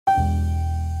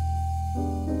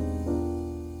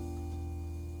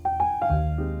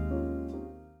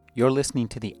You're listening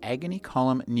to the Agony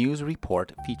Column News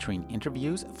Report featuring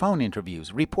interviews, phone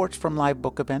interviews, reports from live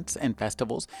book events and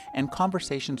festivals, and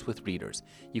conversations with readers.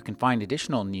 You can find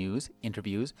additional news,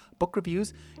 interviews, book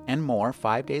reviews, and more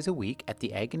 5 days a week at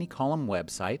the Agony Column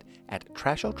website at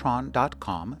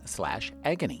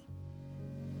trashotron.com/agony.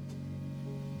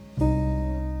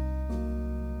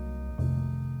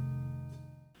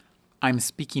 I'm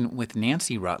speaking with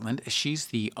Nancy Rutland. She's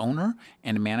the owner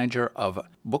and manager of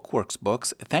Bookworks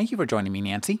Books. Thank you for joining me,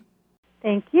 Nancy.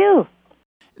 Thank you.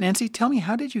 Nancy, tell me,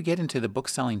 how did you get into the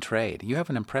book-selling trade? You have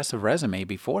an impressive resume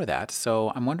before that,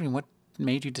 so I'm wondering what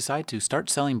made you decide to start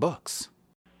selling books.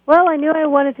 Well, I knew I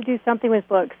wanted to do something with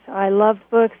books. I loved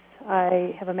books.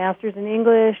 I have a master's in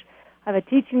English. I have a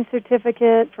teaching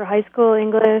certificate for high school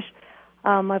English.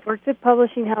 I've worked at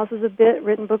publishing houses a bit,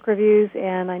 written book reviews,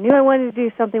 and I knew I wanted to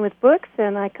do something with books,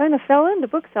 and I kind of fell into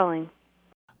book selling.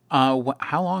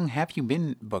 How long have you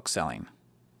been book selling?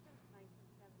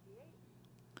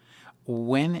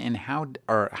 When and how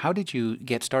did you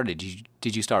get started?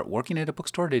 Did you start working at a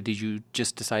bookstore, or did you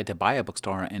just decide to buy a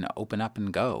bookstore and open up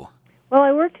and go? Well,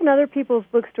 I worked in other people's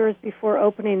bookstores before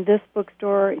opening this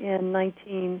bookstore in I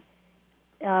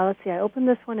opened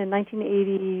this one in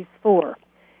 1984.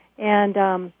 And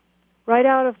right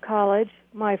out of college,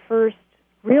 my first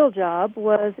real job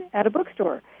was at a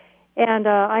bookstore. And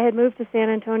I had moved to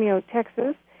San Antonio,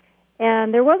 Texas,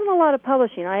 and there wasn't a lot of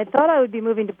publishing. I had thought I would be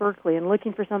moving to Berkeley and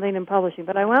looking for something in publishing,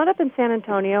 but I wound up in San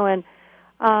Antonio and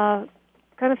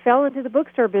kind of fell into the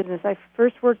bookstore business. I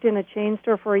first worked in a chain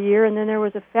store for a year, and then there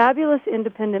was a fabulous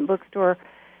independent bookstore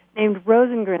named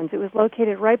Rosengrens. It was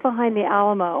located right behind the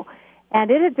Alamo. And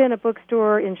it had been a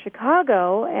bookstore in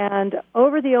Chicago, and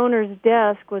over the owner's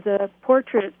desk was a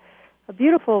portrait, a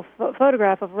beautiful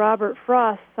photograph of Robert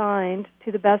Frost signed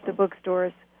to the Best of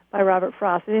Bookstores by Robert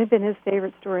Frost. And it had been his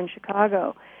favorite store in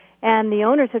Chicago. And the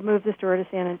owners had moved the store to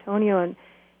San Antonio, and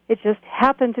it just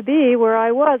happened to be where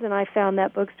I was, and I found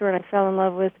that bookstore, and I fell in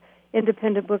love with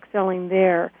independent bookselling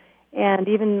there. And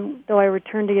even though I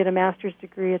returned to get a master's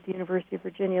degree at the University of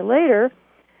Virginia later,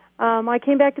 I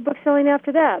came back to bookselling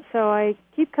after that, so I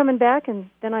keep coming back,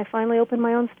 and then I finally opened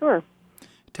my own store.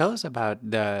 Tell us about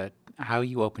how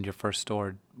you opened your first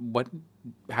store.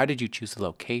 How did you choose the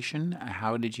location?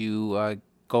 How did you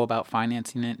go about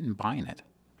financing it and buying it?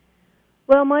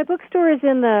 Well, my bookstore is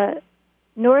in the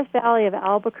North Valley of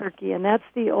Albuquerque, and that's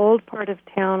the old part of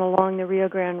town along the Rio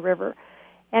Grande River.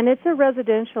 And it's a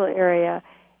residential area,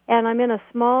 and I'm in a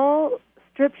small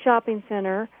strip shopping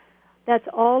center that's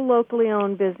all locally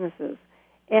owned businesses.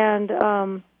 And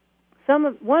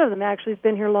one of them actually has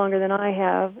been here longer than I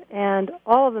have, and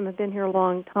all of them have been here a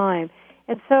long time.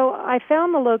 And so I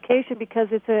found the location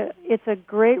because it's a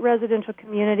great residential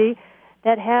community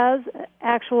that has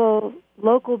actual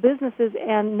local businesses,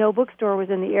 and no bookstore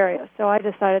was in the area. So I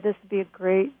decided this would be a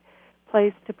great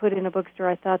place to put in a bookstore.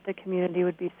 I thought the community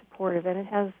would be supportive, and it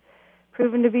has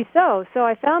proven to be so. So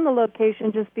I found the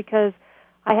location just because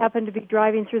I happened to be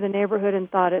driving through the neighborhood and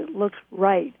thought it looked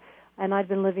right. And I'd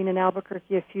been living in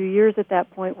Albuquerque a few years at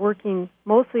that point, working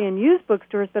mostly in used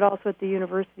bookstores, but also at the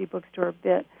university bookstore a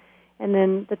bit. And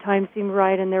then the time seemed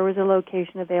right, and there was a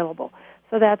location available.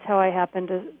 So that's how I happened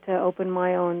to open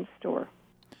my own store.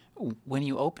 When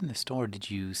you opened the store, did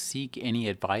you seek any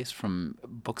advice from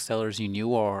booksellers you knew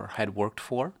or had worked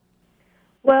for?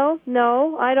 Well,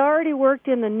 no. I'd already worked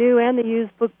in the new and the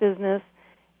used book business,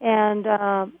 and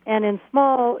in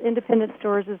small independent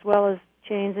stores as well as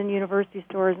chains and university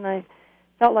stores, and I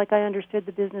felt like I understood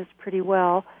the business pretty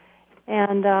well.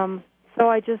 And so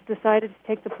I just decided to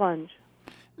take the plunge.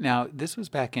 Now, this was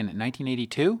back in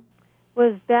 1982?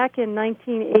 Was back in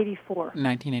 1984.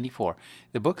 1984.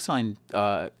 The book selling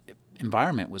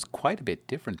environment was quite a bit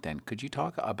different then. Could you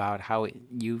talk about how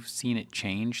you've seen it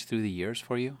change through the years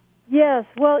for you? Yes.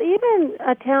 Well, even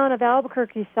a town of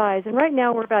Albuquerque size, and right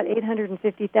now we're about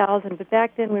 850,000, but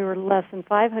back then we were less than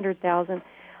 500,000.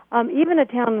 Even a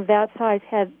town of that size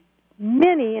had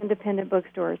many independent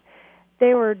bookstores.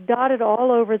 They were dotted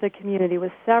all over the community,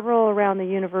 with several around the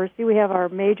university. We have our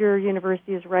major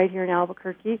university is right here in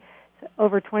Albuquerque,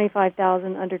 over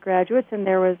 25,000 undergraduates, and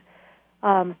there was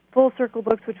Full Circle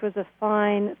Books, which was a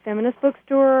fine feminist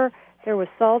bookstore. There was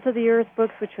Salt of the Earth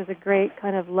Books, which was a great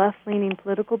kind of left-leaning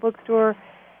political bookstore.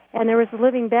 And there was the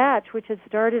Living Batch, which had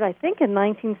started, I think, in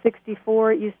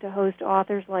 1964. It used to host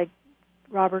authors like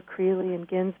Robert Creeley and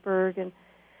Ginsberg. And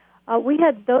we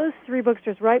had those three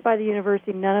bookstores right by the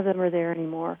university. None of them are there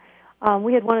anymore.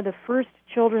 We had one of the first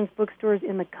children's bookstores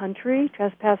in the country.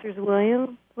 Trespassers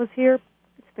William was here.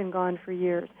 It's been gone for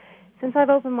years. Since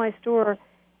I've opened my store,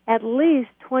 at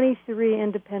least 23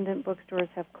 independent bookstores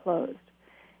have closed.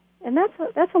 and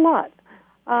that's a lot.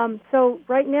 So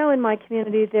right now in my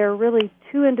community, there are really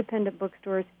 2 independent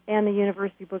bookstores and the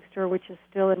University Bookstore, which is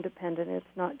still independent. It's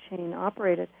not chain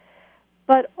operated.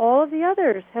 But all of the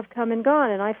others have come and gone,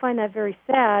 and I find that very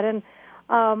sad. And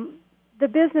the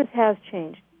business has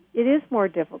changed. It is more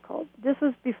difficult. This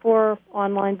was before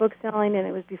online bookselling, and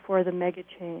it was before the mega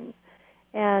chains.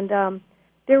 And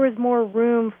there was more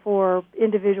room for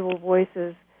individual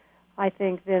voices, I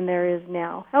think, than there is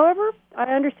now. However,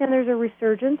 I understand there's a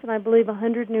resurgence, and I believe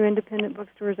 100 new independent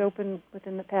bookstores opened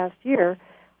within the past year.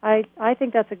 I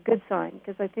think that's a good sign,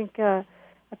 because I think a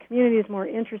community is more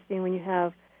interesting when you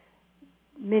have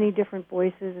many different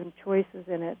voices and choices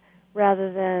in it,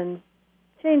 rather than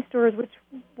chain stores,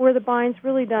 where the buying's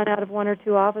really done out of 1 or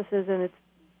 2 offices, and it's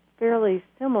fairly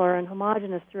similar and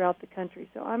homogenous throughout the country.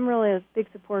 So I'm really a big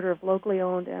supporter of locally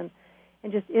owned and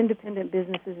just independent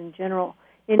businesses in general.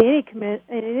 In any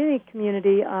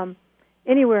community,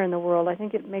 anywhere in the world, I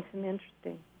think it makes them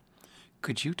interesting.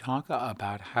 Could you talk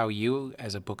about how you,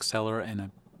 as a bookseller and a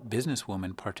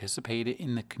businesswoman, participate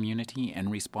in the community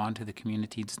and respond to the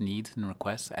community's needs and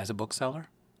requests as a bookseller?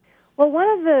 Well, one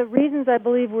of the reasons I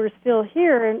believe we're still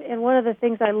here, and one of the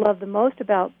things I love the most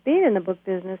about being in the book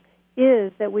business,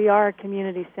 is that we are a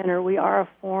community center. We are a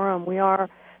forum.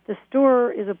 The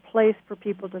store is a place for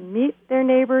people to meet their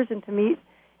neighbors and to meet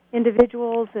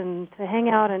individuals and to hang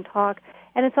out and talk.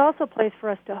 And it's also a place for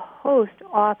us to host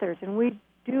authors, and we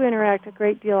do interact a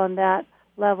great deal on that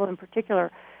level in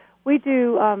particular. We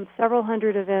do several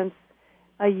hundred events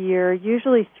a year,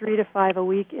 usually 3 to 5 a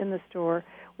week in the store.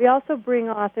 We also bring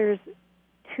authors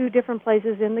to different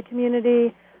places in the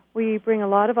community. We bring a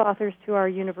lot of authors to our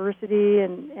university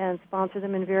and sponsor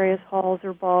them in various halls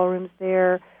or ballrooms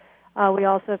there. We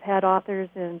also have had authors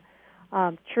in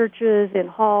churches, in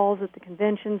halls, at the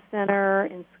convention center,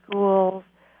 in schools.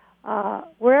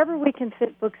 Wherever we can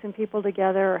fit books and people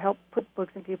together or help put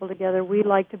books and people together, we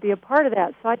like to be a part of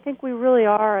that. So I think we really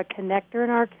are a connector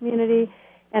in our community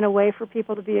and a way for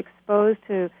people to be exposed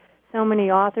to so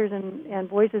many authors and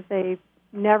voices they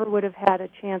never would have had a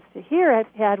chance to hear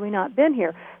had we not been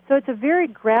here. So it's a very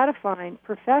gratifying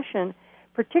profession,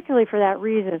 particularly for that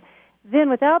reason. Then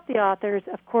without the authors,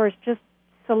 of course, just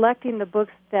selecting the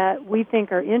books that we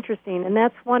think are interesting, and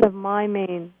that's one of my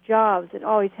main jobs. It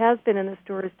always has been in the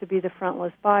store, is to be the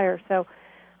frontlist buyer. So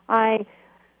I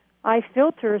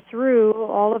filter through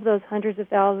all of those hundreds of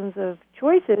thousands of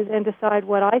choices and decide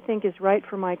what I think is right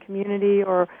for my community,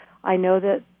 or I know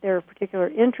that there are particular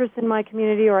interests in my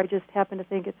community, or I just happen to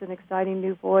think it's an exciting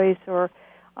new voice or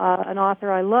an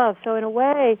author I love. So in a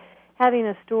way, having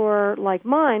a store like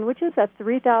mine, which is a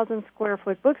 3,000 square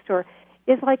foot bookstore,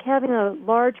 is like having a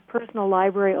large personal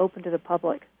library open to the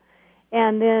public.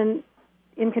 And then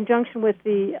in conjunction with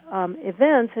the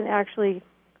events and actually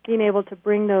being able to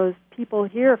bring those people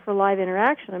here for live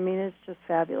interaction, I mean, it's just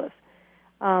fabulous.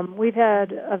 We've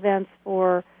had events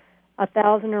for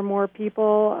 1,000 or more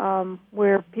people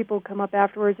where people come up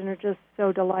afterwards and are just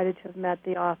so delighted to have met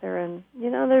the author. And,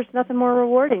 there's nothing more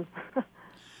rewarding.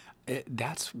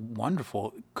 That's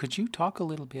wonderful. Could you talk a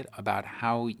little bit about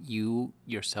how you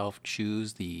yourself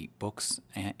choose the books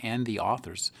and the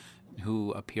authors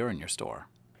who appear in your store?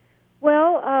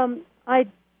 Well, I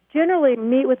generally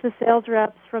meet with the sales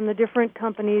reps from the different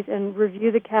companies and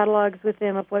review the catalogs with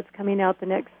them of what's coming out the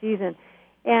next season.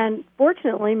 And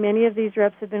fortunately, many of these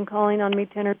reps have been calling on me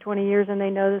 10 or 20 years, and they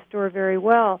know the store very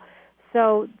well.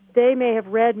 So they may have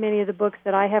read many of the books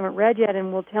that I haven't read yet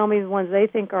and will tell me the ones they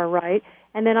think are right.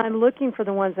 And then I'm looking for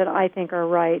the ones that I think are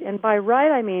right. And by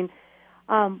right, I mean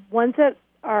ones that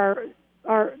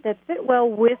that fit well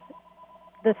with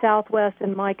the Southwest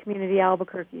and my community,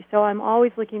 Albuquerque. So I'm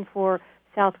always looking for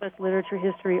Southwest literature,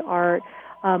 history, art,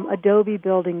 Adobe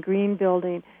building, green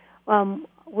building.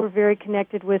 We're very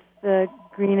connected with the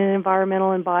green and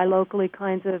environmental and buy locally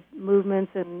kinds of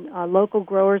movements and local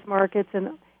growers markets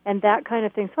and that kind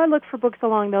of thing. So I look for books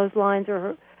along those lines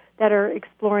or that are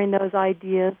exploring those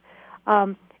ideas.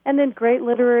 And then great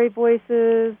literary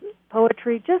voices,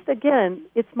 poetry. Just, again,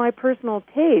 it's my personal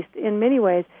taste in many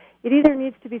ways. It either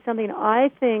needs to be something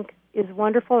I think is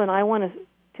wonderful and I want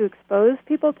to expose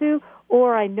people to,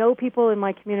 or I know people in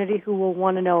my community who will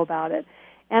want to know about it.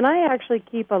 And I actually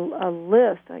keep a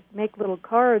list. I make little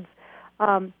cards.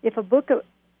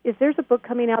 If there's a book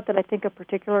coming out that I think a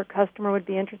particular customer would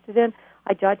be interested in,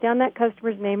 I jot down that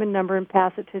customer's name and number and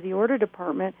pass it to the order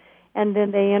department, and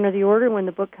then they enter the order. When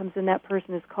the book comes in, that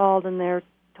person is called, and they're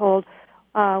told,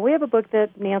 we have a book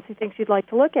that Nancy thinks you'd like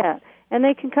to look at. And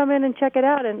they can come in and check it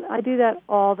out, and I do that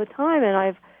all the time. And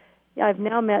I've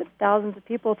now met thousands of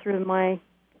people through my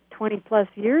 20-plus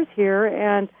years here,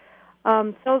 and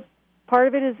so part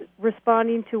of it is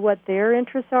responding to what their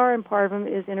interests are, and part of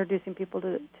it is introducing people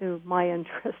to my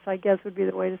interests, I guess would be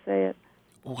the way to say it.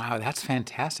 Wow, that's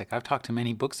fantastic. I've talked to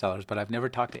many booksellers, but I've never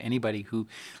talked to anybody who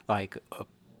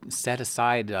set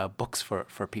aside books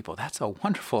for people. That's a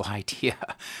wonderful idea.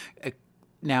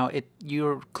 Now,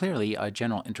 you're clearly a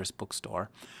general interest bookstore.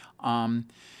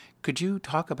 Could you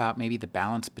talk about maybe the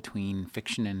balance between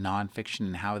fiction and nonfiction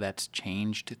and how that's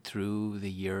changed through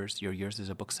the years, your years as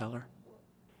a bookseller?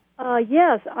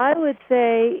 Yes, I would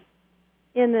say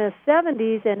in the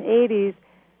 70s and 80s,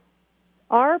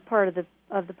 our part of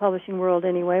the publishing world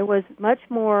anyway was much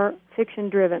more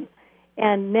fiction-driven.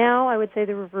 And now I would say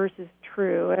the reverse is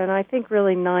true. And I think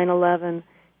really 9/11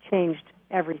 changed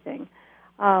everything.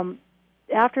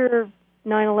 After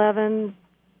 9/11,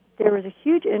 there was a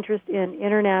huge interest in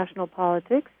international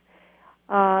politics,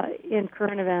 in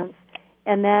current events,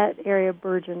 and that area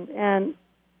burgeoned.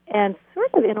 And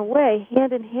sort of in a way,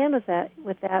 hand in hand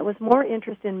with that was more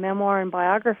interest in memoir and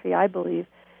biography, I believe,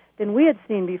 than we had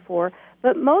seen before,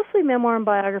 but mostly memoir and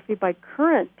biography by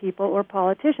current people or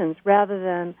politicians rather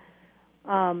than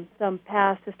some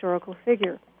past historical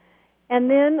figure. And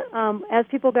then as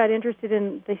people got interested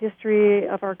in the history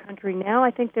of our country now,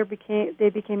 I think they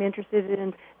became interested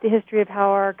in the history of how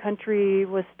our country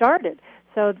was started.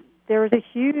 So there was a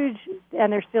huge,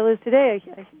 and there still is today,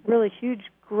 a really huge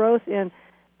growth in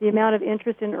the amount of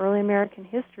interest in early American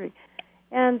history.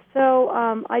 And so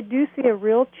I do see a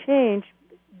real change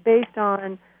based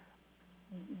on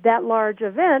that large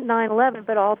event, 9/11,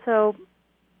 but also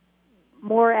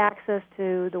more access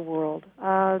to the world,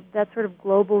 that sort of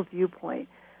global viewpoint.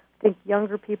 I think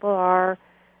younger people are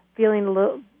feeling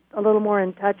a little more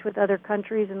in touch with other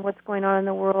countries and what's going on in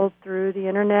the world through the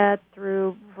internet,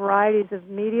 through varieties of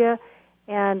media,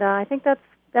 and I think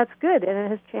that's good, and it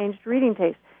has changed reading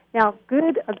taste. Now,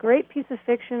 a great piece of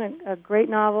fiction, a great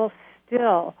novel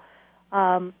still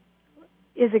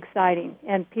is exciting,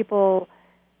 and people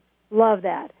love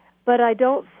that. But I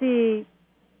don't see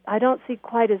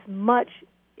quite as much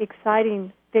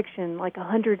exciting fiction, like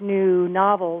 100 new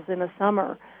novels in a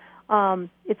summer.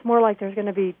 It's more like there's going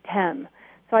to be 10.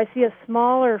 So I see a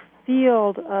smaller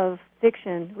field of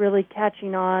fiction really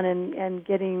catching on and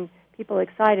getting people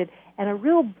excited, and a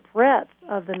real breadth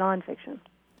of the nonfiction.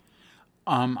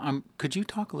 Could you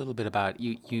talk a little bit about,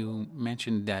 you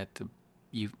mentioned that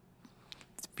you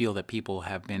feel that people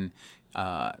have been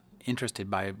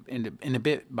interested in a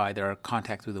bit by their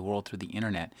contact with the world through the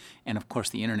internet, and of course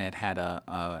the internet had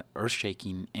a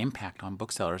earth-shaking impact on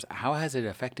booksellers. How has it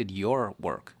affected your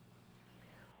work?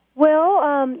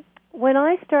 Well, when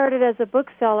I started as a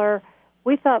bookseller,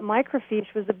 we thought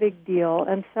microfiche was a big deal,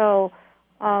 and so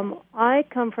I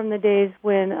come from the days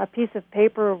when a piece of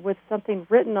paper with something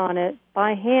written on it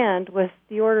by hand was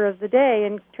the order of the day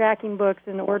in tracking books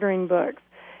and ordering books.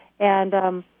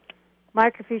 And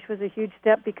microfiche was a huge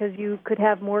step because you could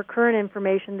have more current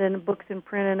information than books in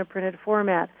print in a printed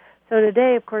format. So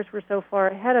today, of course, we're so far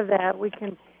ahead of that, we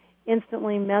can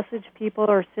instantly message people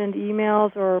or send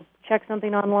emails or check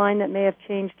something online that may have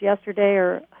changed yesterday,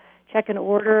 or check an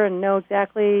order and know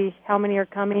exactly how many are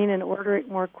coming and order it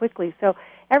more quickly. So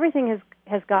everything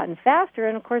has gotten faster,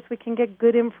 and of course we can get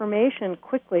good information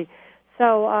quickly.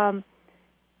 So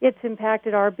it's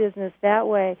impacted our business that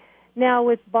way. Now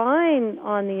with buying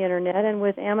on the internet and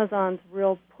with Amazon's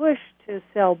real push to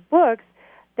sell books,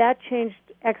 that changed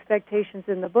expectations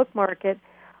in the book market.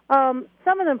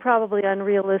 Some of them probably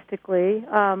unrealistically.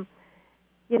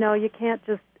 You can't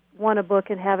just want a book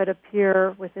and have it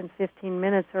appear within 15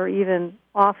 minutes or even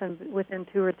often within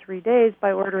 2 or 3 days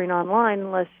by ordering online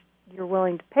unless you're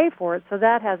willing to pay for it. So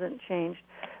that hasn't changed.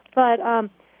 But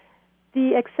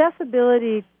the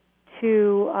accessibility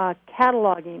to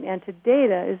cataloging and to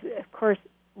data is, of course,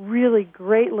 really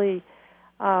greatly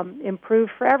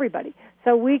improved for everybody.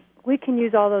 So we can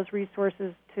use all those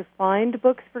resources to find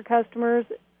books for customers,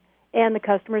 and the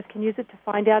customers can use it to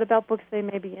find out about books they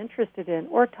may be interested in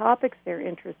or topics they're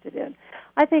interested in.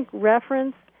 I think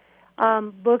reference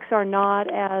books are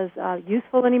not as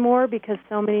useful anymore because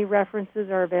so many references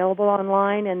are available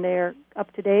online and they're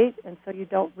up to date, and so you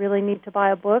don't really need to buy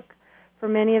a book for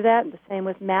many of that. The same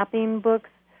with mapping books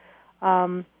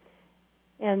and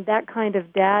that kind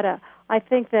of data. I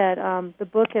think that the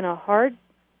book in a hard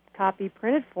copy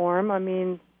printed form,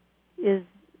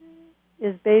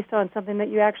 is based on something that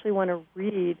you actually want to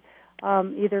read,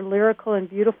 either lyrical and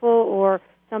beautiful or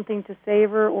something to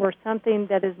savor or something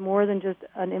that is more than just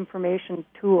an information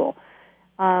tool.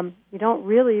 You don't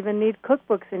really even need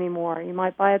cookbooks anymore. You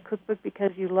might buy a cookbook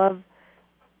because you love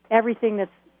everything that's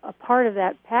a part of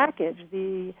that package,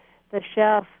 the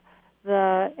chef,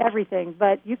 the everything,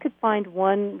 but you could find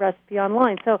one recipe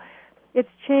online. So it's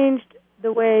changed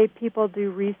the way people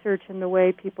do research and the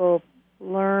way people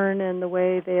learn and the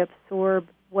way they absorb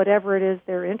whatever it is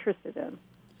they're interested in.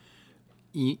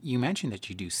 You mentioned that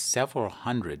you do several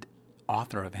hundred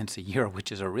author events a year,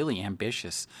 which is a really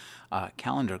ambitious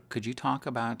calendar. Could you talk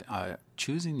about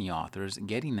choosing the authors,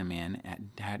 getting them in?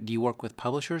 Do you work with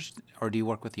publishers or do you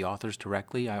work with the authors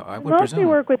directly? I would Mostly presume.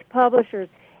 work with publishers.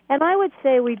 And I would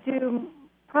say we do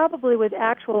probably with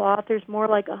actual authors more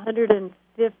like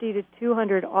 150 to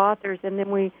 200 authors, and then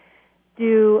we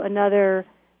do another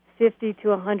 50 to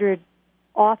 100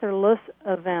 authorless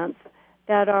events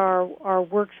that are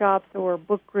workshops or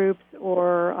book groups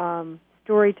or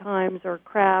story times or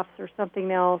crafts or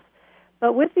something else.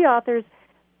 But with the authors,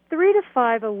 3 to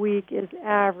 5 a week is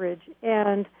average.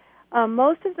 And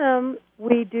most of them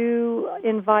we do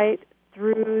invite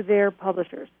through their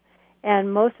publishers.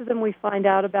 And most of them we find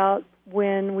out about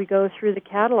when we go through the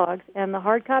catalogs. And the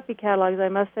hard copy catalogs, I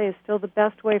must say, is still the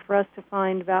best way for us to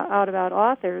find out about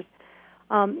authors,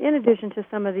 in addition to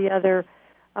some of the other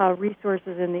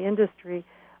resources in the industry.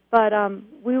 But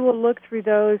we will look through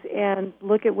those and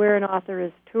look at where an author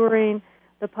is touring.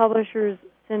 The publishers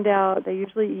send out, they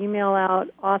usually email out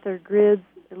author grids,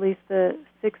 at least the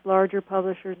 6 larger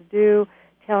publishers do,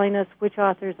 telling us which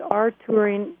authors are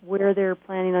touring, where they're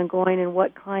planning on going, and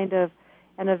what kind of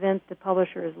an event the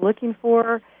publisher is looking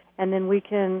for. And then we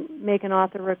can make an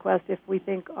author request if we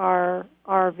think our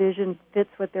vision fits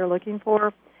what they're looking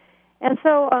for. And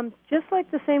so just like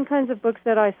the same kinds of books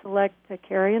that I select to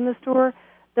carry in the store,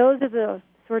 those are the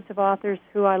sorts of authors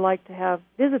who I like to have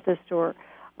visit the store.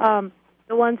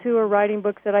 The ones who are writing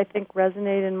books that I think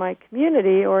resonate in my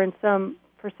community or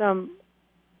for some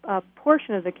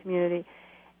portion of the community.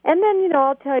 And then,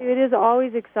 I'll tell you, it is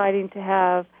always exciting to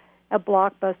have a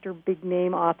blockbuster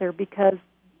big-name author because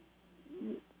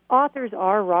authors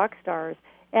are rock stars.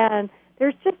 And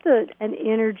there's just an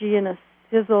energy and a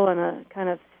sizzle and a kind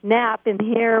of snap in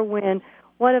the air when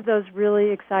one of those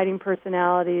really exciting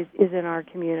personalities is in our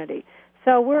community.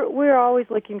 So we're always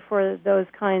looking for those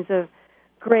kinds of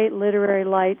great literary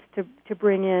lights to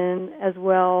bring in as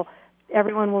well.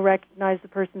 Everyone will recognize the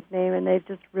person's name, and they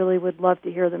just really would love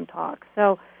to hear them talk.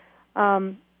 So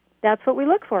that's what we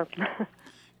look for.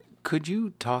 Could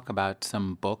you talk about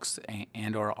some books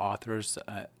and or authors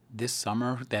this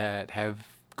summer that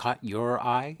have caught your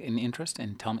eye and interest,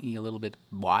 and tell me a little bit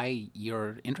why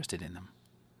you're interested in them?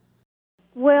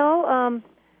 Well,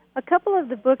 a couple of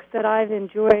the books that I've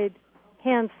enjoyed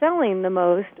hand-selling the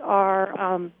most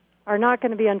are not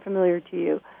going to be unfamiliar to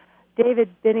you. David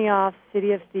Benioff's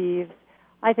City of Thieves,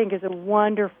 I think, is a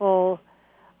wonderful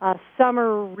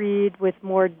summer read with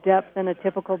more depth than a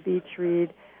typical beach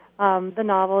read. The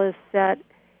novel is set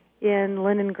in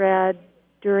Leningrad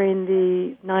during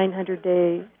the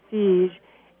 900-day siege,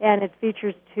 and it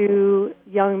features 2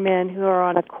 young men who are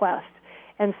on a quest.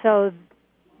 And so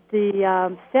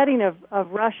the setting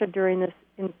of Russia during this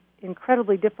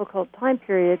incredibly difficult time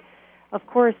period, of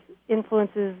course,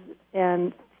 influences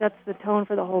and sets the tone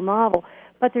for the whole novel.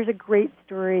 But there's a great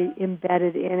story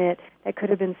embedded in it that could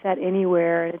have been set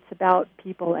anywhere, and it's about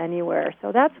people anywhere.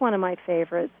 So that's one of my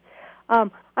favorites.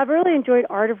 I've really enjoyed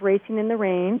Art of Racing in the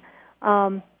Rain,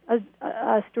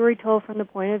 a story told from the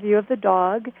point of view of the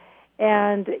dog,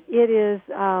 and it is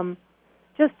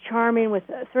just charming with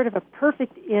sort of a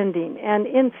perfect ending. And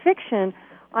in fiction,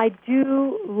 I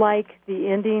do like the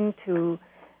ending to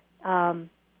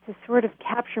sort of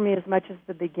capture me as much as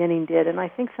the beginning did. And I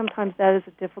think sometimes that is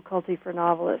a difficulty for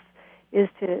novelists, is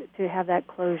to have that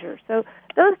closure. So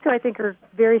those 2, I think, are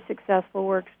very successful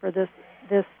works for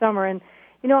this summer. And,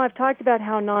 I've talked about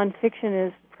how nonfiction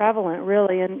is prevalent,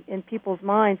 really, in people's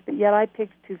minds, but yet I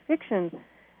picked 2 fiction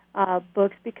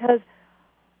books because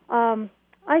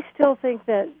I still think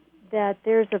that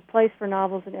there's a place for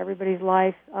novels in everybody's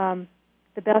life.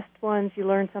 The best ones, you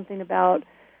learn something about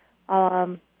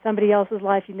somebody else's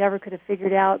life you never could have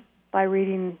figured out by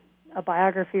reading a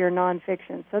biography or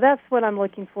nonfiction. So that's what I'm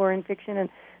looking for in fiction, and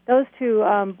those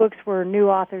 2 books were new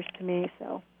authors to me,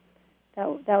 so that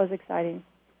was exciting.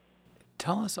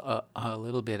 Tell us a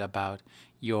little bit about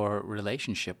your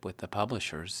relationship with the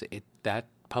publishers. That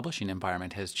publishing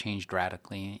environment has changed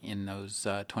radically in those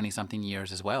 20-something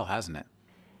years as well, hasn't it?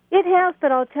 It has,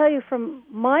 but I'll tell you, from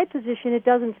my position, it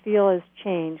doesn't feel as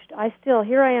changed.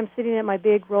 Here I am sitting at my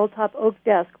big roll-top oak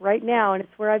desk right now, and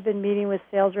it's where I've been meeting with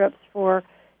sales reps for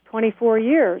 24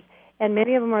 years, and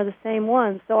many of them are the same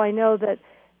ones, so I know that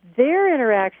their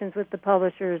interactions with the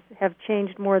publishers have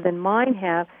changed more than mine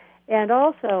have, and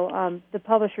also the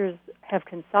publishers have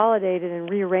consolidated and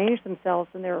rearranged themselves,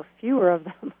 and there are fewer of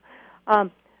them.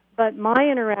 but my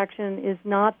interaction is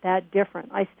not that different.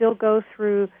 I still go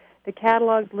through the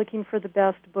catalogs looking for the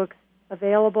best books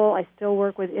available. I still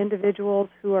work with individuals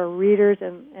who are readers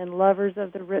and lovers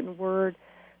of the written word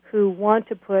who want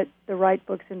to put the right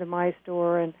books into my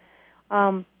store. And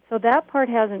so that part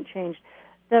hasn't changed.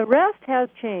 The rest has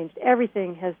changed.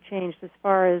 Everything has changed as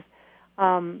far as,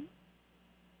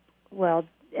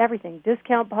 everything.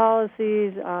 Discount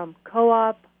policies,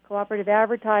 cooperative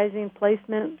advertising,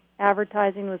 placement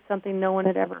advertising was something no one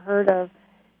had ever heard of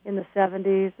in the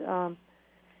 70s.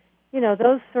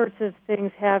 Those sorts of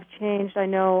things have changed. I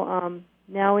know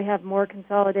now we have more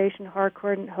consolidation,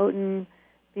 Harcourt and Houghton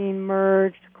being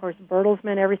merged. Of course,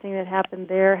 Bertelsmann, everything that happened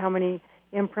there, how many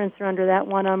imprints are under that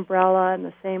one umbrella, and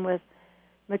the same with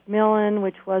Macmillan,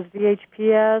 which was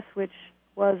VHPS, which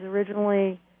was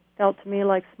originally felt to me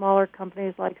like smaller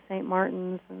companies like St.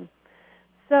 Martin's. And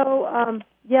so,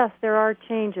 yes, there are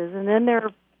changes. And then there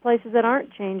are places that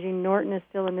aren't changing. Norton is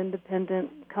still an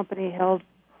independent company held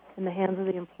in the hands of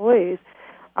the employees,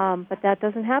 but that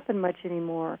doesn't happen much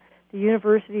anymore. The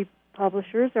university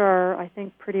publishers are, I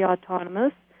think, pretty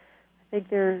autonomous. I think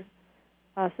they're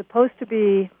supposed to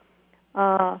be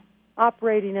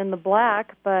operating in the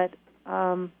black, but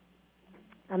I'm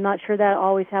not sure that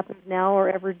always happens now or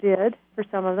ever did for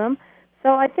some of them.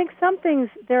 So I think some things,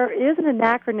 there is an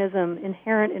anachronism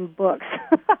inherent in books,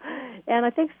 and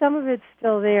I think some of it's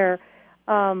still there.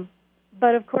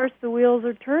 But, of course, the wheels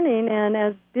are turning, and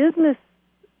as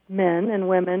businessmen and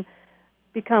women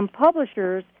become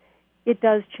publishers, it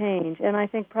does change, and I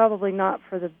think probably not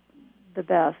for the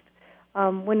best.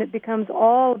 When it becomes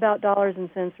all about dollars and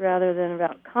cents rather than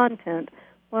about content,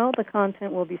 well, the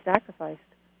content will be sacrificed.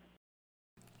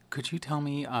 Could you tell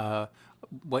me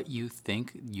what you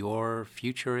think your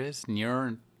future is,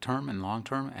 near term and long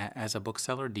term, as a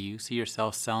bookseller? Do you see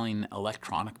yourself selling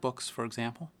electronic books, for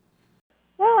example?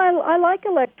 Well, I like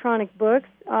electronic books.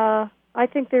 I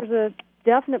think there's a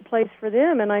definite place for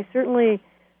them, and I certainly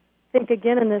think,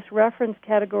 again, in this reference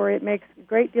category, it makes a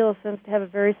great deal of sense to have a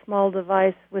very small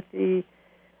device with the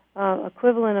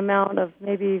equivalent amount of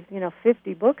maybe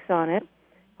 50 books on it.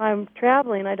 If I'm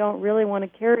traveling, I don't really want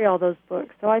to carry all those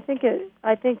books. So I think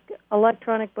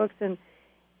electronic books and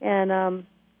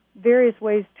various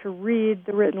ways to read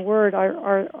the written word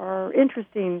are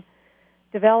interesting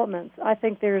developments. I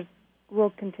think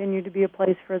will continue to be a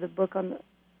place for the book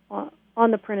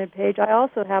on the printed page. I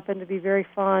also happen to be very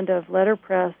fond of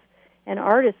letterpress and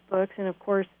artist books, and of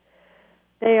course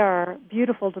they are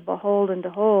beautiful to behold and to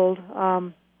hold,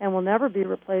 and will never be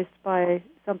replaced by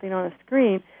something on a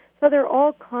screen. So there are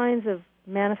all kinds of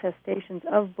manifestations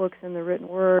of books in the written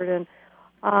word, and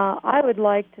I would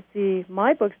like to see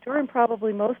my bookstore, and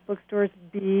probably most bookstores,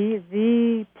 be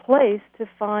the place to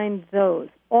find those,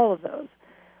 all of those.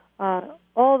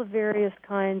 All the various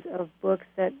kinds of books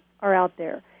that are out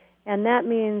there. And that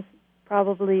means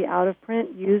probably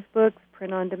out-of-print, used books,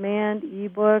 print-on-demand,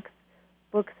 e-books,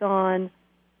 books on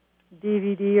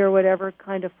DVD or whatever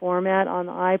kind of format on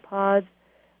the iPods,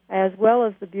 as well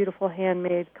as the beautiful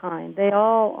handmade kind. They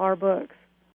all are books.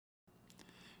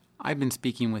 I've been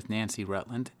speaking with Nancy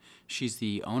Rutland. She's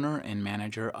the owner and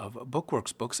manager of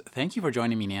Bookworks Books. Thank you for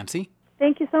joining me, Nancy.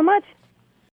 Thank you so much.